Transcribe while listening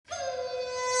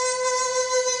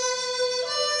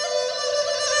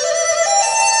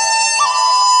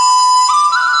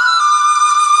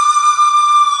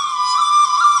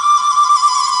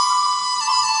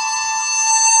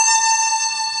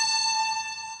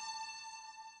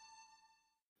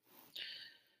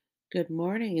Good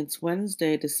morning. It's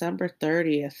Wednesday, December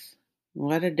 30th.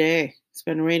 What a day. It's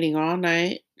been raining all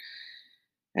night.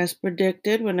 As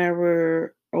predicted,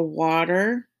 whenever a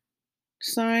water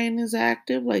sign is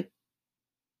active, like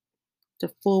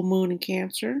the full moon in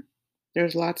Cancer,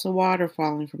 there's lots of water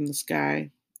falling from the sky.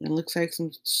 It looks like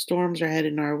some storms are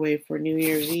heading our way for New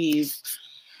Year's Eve.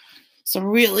 Some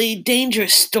really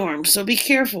dangerous storms, so be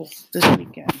careful this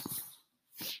weekend.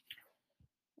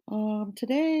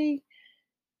 Today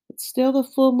it's still the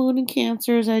full moon in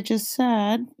Cancer, as I just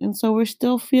said. And so we're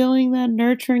still feeling that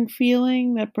nurturing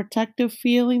feeling, that protective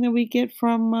feeling that we get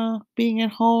from being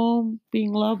at home,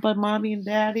 being loved by mommy and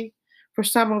daddy, for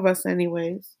some of us,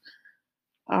 anyways.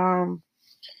 Um,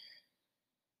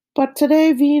 but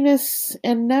today, Venus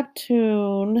and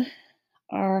Neptune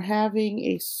are having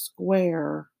a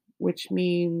square, which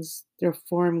means they're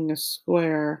forming a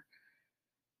square.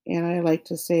 And I like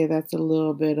to say that's a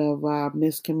little bit of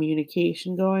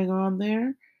miscommunication going on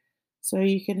there. So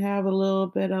you can have a little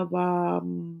bit of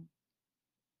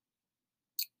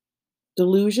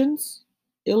delusions,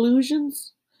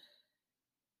 illusions.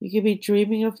 You could be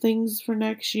dreaming of things for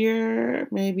next year.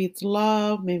 Maybe it's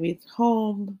love, maybe it's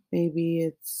home, maybe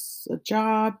it's a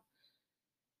job,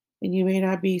 and you may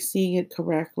not be seeing it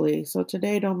correctly. So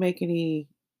today, don't make any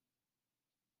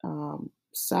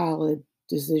solid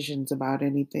decisions about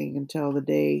anything until the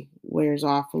day wears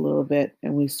off a little bit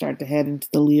and we start to head into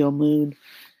the Leo moon.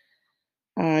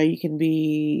 You can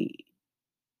be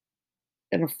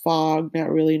in a fog, not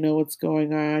really know what's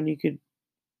going on. You could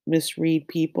misread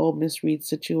people, misread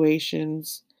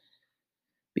situations,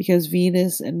 because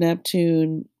Venus and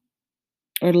Neptune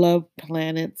are love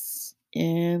planets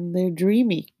and they're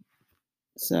dreamy.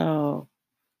 So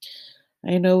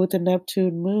I know with the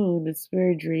Neptune moon, it's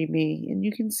very dreamy, and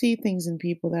you can see things in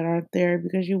people that aren't there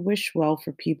because you wish well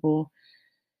for people,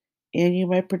 and you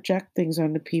might project things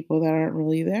onto people that aren't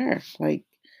really there. Like,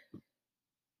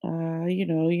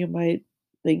 you might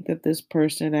think that this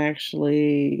person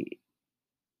actually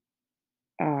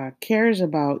cares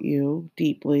about you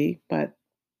deeply, but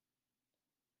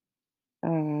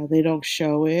they don't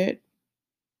show it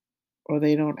or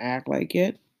they don't act like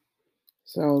it.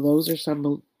 So those are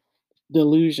some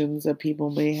delusions that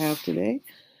people may have today.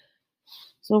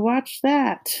 So watch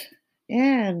that.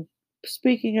 And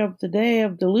speaking of the day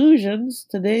of delusions,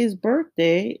 today's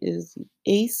birthday is the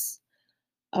Ace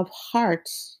of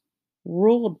Hearts,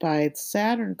 ruled by its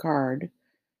Saturn card,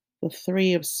 the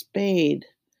Three of Spade.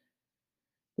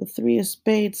 The Three of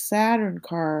Spade Saturn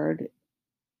card.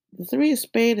 The Three of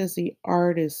Spade is the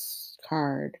artist's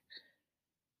card.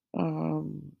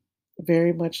 Um,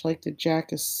 Very much like the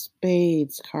Jack of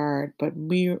Spades card, but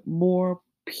more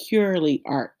purely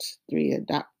art. Three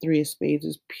of Spades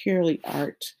is purely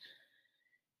art,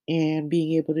 and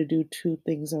being able to do two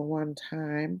things at one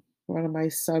time. One of my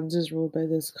sons is ruled by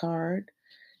this card,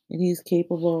 and he's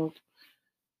capable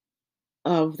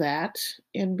of that.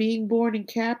 And being born in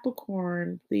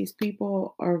Capricorn, these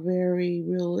people are very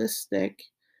realistic,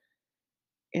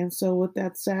 and so with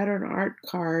that Saturn art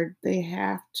card, they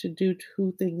have to do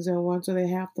two things at once. So they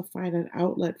have to find an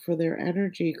outlet for their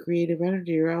energy, creative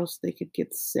energy, or else they could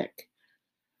get sick.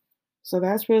 So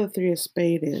that's where the Three of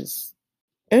Spade is.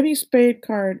 Any spade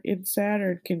card in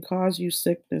Saturn can cause you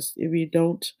sickness if you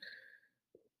don't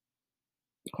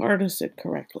harness it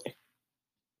correctly.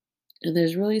 And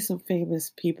there's really some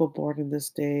famous people born in this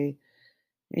day,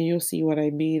 and you'll see what I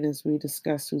mean as we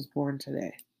discuss who's born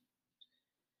today.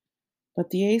 But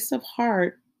the Ace of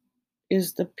Heart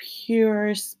is the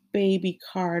purest baby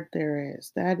card there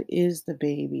is. That is the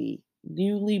baby,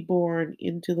 newly born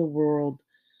into the world,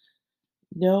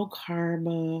 no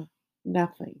karma,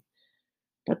 nothing.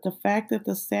 But the fact that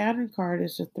the Saturn card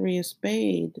is the Three of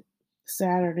Spade,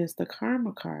 Saturn is the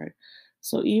karma card.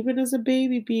 So even as a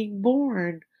baby being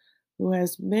born, who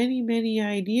has many, many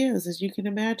ideas, as you can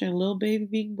imagine, a little baby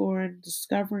being born,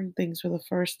 discovering things for the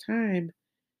first time,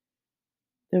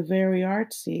 they're very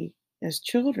artsy as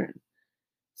children.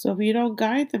 So if you don't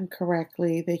guide them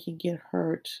correctly, they can get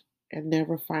hurt and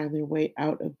never find their way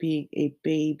out of being a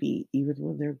baby, even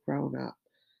when they're grown up.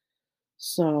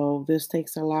 So this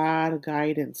takes a lot of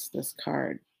guidance, this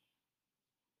card.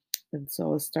 And so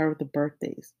let's start with the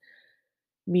birthdays.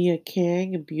 Mia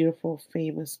King, a beautiful,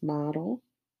 famous model.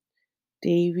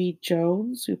 Davy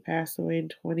Jones, who passed away in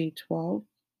 2012.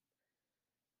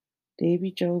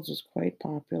 Davy Jones was quite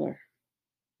popular.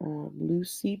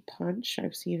 Lucy Punch,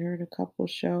 I've seen her in a couple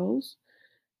shows.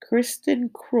 Kristen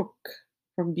Crook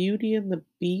from Beauty and the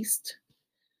Beast.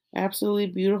 Absolutely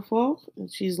beautiful.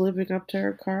 And she's living up to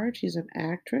her card. She's an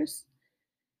actress.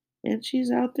 And she's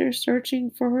out there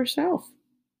searching for herself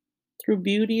through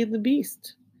Beauty and the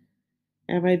Beast.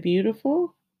 Am I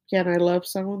beautiful? Can I love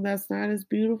someone that's not as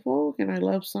beautiful? Can I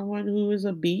love someone who is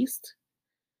a beast?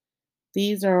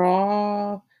 These are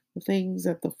all the things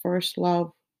that the first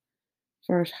love,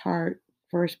 first heart,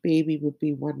 first baby would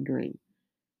be wondering.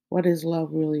 What does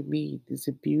love really mean? Is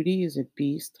it beauty? Is it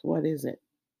beast? What is it?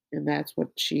 And that's what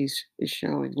she's is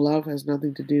showing. Love has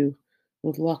nothing to do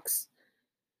with looks.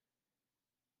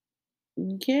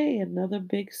 Okay, another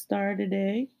big star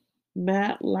today.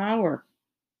 Matt Lauer.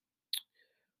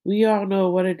 We all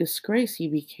know what a disgrace he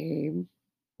became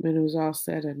when it was all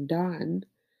said and done,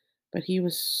 but he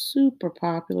was super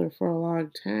popular for a long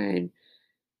time.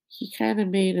 He kind of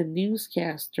made a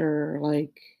newscaster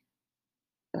like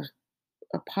a,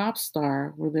 a pop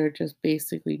star when they're just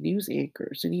basically news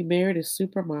anchors. And he married a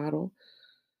supermodel.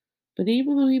 But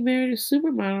even though he married a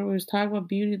supermodel, we was talking about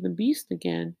Beauty and the Beast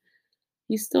again.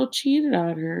 He still cheated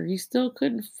on her. He still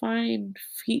couldn't find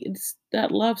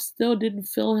that love still didn't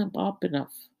fill him up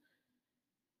enough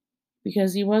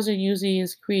because he wasn't using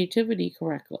his creativity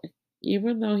correctly.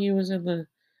 Even though he was in the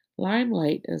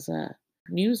limelight as a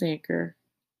news anchor,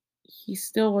 he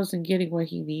still wasn't getting what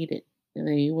he needed. And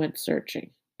then he went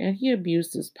searching and he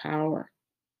abused his power.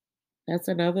 That's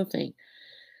another thing.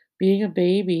 Being a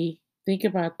baby, think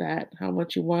about that, how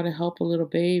much you want to help a little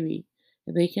baby,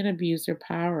 and they can abuse their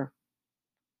power,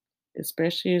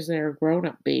 especially as they're a grown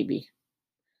up baby.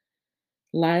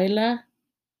 Lila,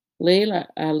 Layla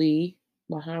Ali,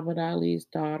 Muhammad Ali's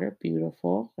daughter,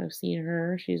 beautiful. I've seen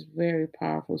her. She's a very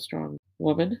powerful, strong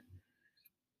woman.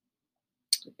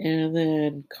 And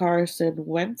then Carson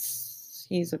Wentz,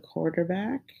 he's a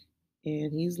quarterback,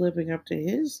 and he's living up to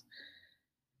his.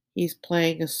 He's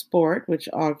playing a sport, which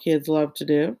all kids love to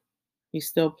do. He's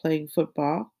still playing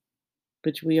football,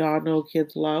 which we all know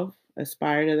kids love,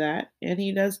 aspire to that. And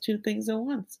he does two things at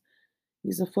once.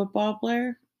 He's a football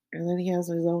player, and then he has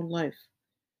his own life.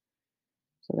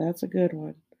 So that's a good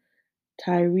one.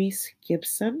 Tyrese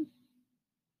Gibson.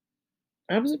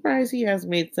 I'm surprised he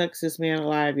hasn't made Sexiest Man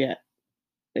Alive yet.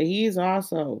 But he's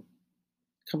also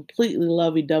completely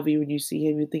lovey dovey when you see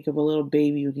him. You think of a little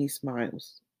baby when he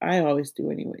smiles. I always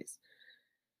do, anyways.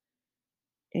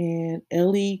 And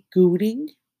Ellie Goulding.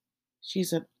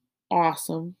 She's an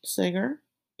awesome singer.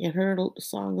 And her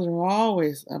songs are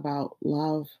always about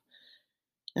love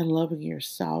and loving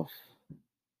yourself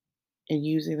and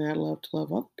using that love to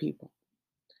love other people.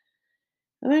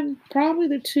 And then probably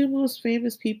the two most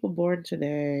famous people born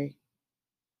today,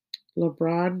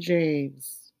 LeBron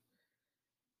James,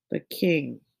 the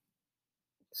king.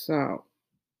 So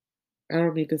I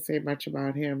don't need to say much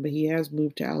about him, but he has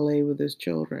moved to LA with his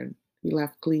children. He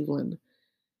left Cleveland.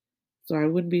 So I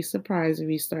wouldn't be surprised if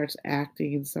he starts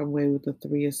acting in some way with the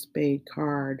three of spade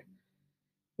card.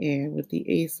 And with the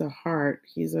ace of heart,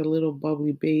 he's a little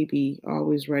bubbly baby,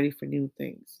 always ready for new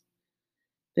things.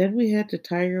 Then we head to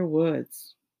Tiger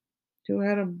Woods, who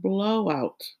had a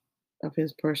blowout of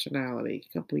his personality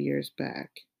a couple years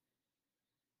back.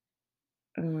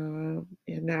 And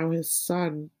now his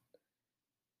son,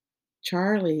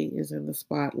 Charlie, is in the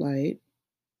spotlight.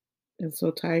 And so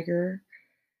Tiger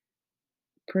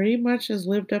pretty much has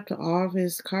lived up to all of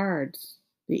his cards.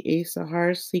 The ace of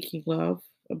hearts, seeking love,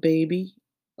 a baby,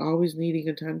 always needing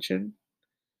attention.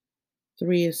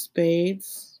 Three of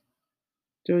spades,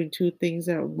 doing two things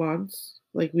at once.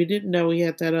 Like we didn't know he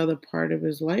had that other part of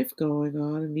his life going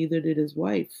on, and neither did his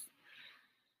wife.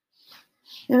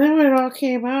 And then when it all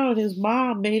came out, his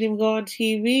mom made him go on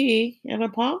TV and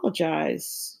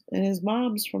apologize. And his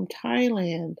mom's from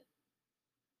Thailand,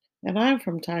 and I'm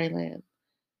from Thailand.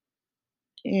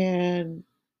 And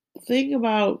the thing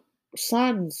about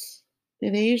sons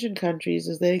in Asian countries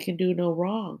is they can do no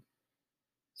wrong.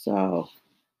 So,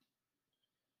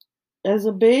 as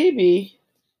a baby,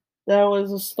 that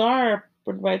was a star,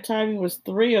 but by the time he was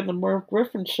 3 on the Merv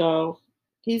Griffin show,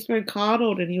 he's been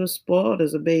coddled and he was spoiled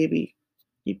as a baby.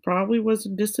 He probably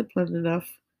wasn't disciplined enough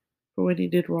for when he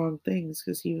did wrong things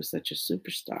because he was such a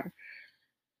superstar.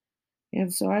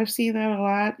 And so I've seen that a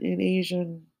lot in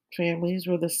Asian families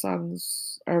where the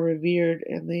sons are revered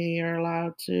and they are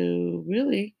allowed to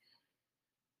really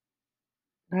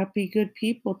not be good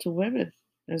people to women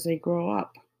as they grow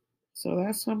up. So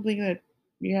that's something that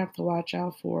you have to watch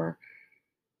out for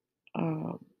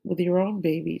with your own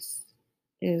babies.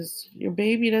 Is your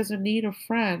baby doesn't need a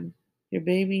friend. Your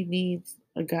baby needs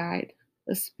a guide,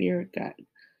 a spirit guide.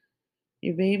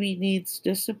 Your baby needs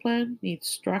discipline, needs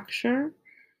structure,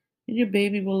 and your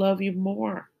baby will love you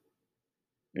more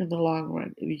in the long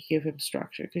run if you give him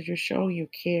structure because you're showing you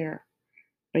care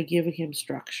by giving him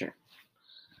structure.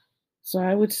 So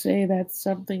I would say that's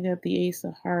something that the Ace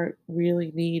of Heart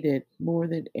really needed more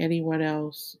than anyone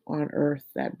else on earth.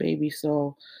 That baby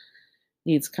soul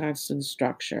needs constant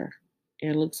structure.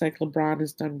 And it looks like LeBron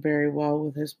has done very well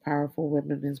with his powerful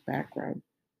women in his background,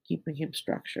 keeping him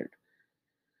structured.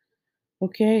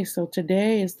 Okay, so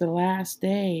today is the last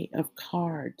day of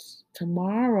cards.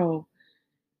 Tomorrow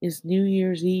is New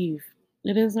Year's Eve.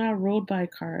 It is not ruled by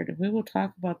card, and we will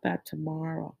talk about that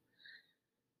tomorrow.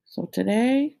 So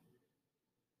today,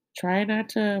 try not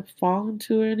to fall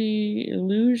into any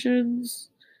illusions.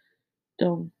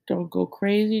 Don't go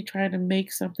crazy trying to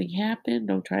make something happen.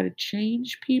 Don't try to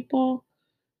change people.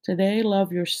 Today,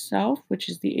 love yourself, which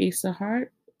is the Ace of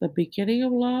Heart. The beginning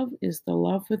of love is the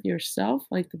love with yourself,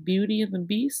 like the Beauty and the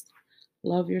Beast.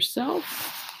 Love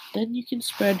yourself, then you can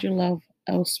spread your love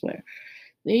elsewhere.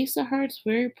 The Ace of Hearts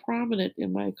very prominent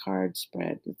in my card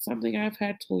spread. It's something I've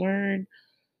had to learn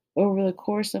over the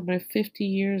course of my 50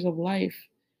 years of life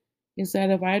is that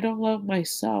if I don't love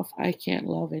myself, I can't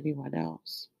love anyone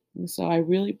else. And so I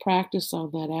really practiced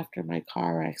on that after my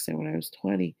car accident when I was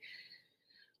 20,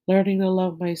 learning to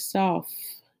love myself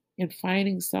and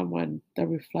finding someone that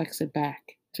reflects it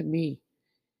back to me.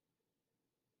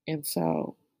 And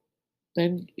so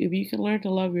then if you can learn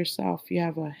to love yourself, you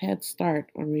have a head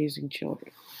start on raising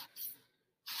children.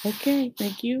 Okay,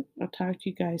 thank you. I'll talk to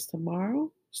you guys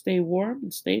tomorrow. Stay warm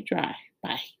and stay dry.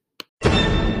 Bye.